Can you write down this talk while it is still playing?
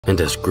And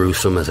as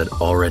gruesome as it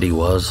already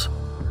was,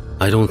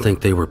 I don't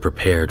think they were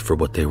prepared for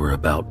what they were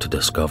about to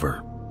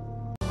discover.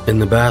 In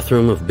the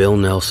bathroom of Bill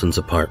Nelson's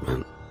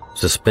apartment,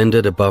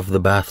 suspended above the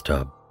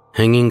bathtub,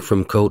 hanging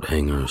from coat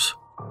hangers,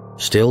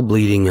 still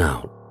bleeding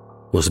out,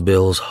 was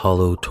Bill's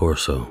hollow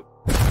torso.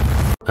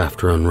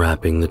 After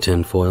unwrapping the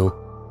tinfoil,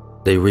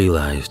 they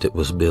realized it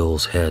was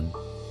Bill's head.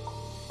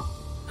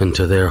 And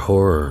to their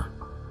horror,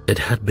 it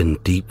had been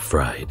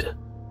deep-fried.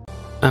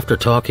 After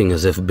talking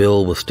as if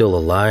Bill was still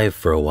alive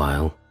for a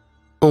while,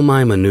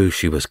 Omaima knew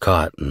she was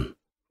caught and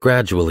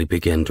gradually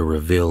began to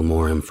reveal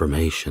more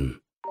information.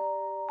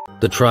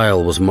 The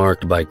trial was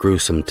marked by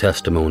gruesome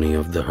testimony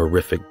of the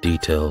horrific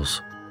details.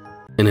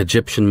 In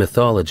Egyptian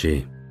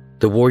mythology,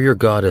 the warrior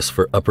goddess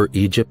for Upper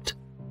Egypt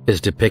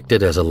is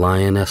depicted as a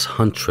lioness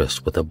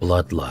huntress with a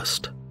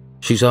bloodlust.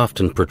 She's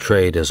often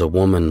portrayed as a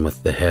woman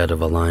with the head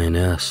of a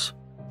lioness.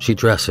 She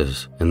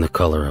dresses in the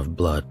color of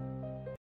blood.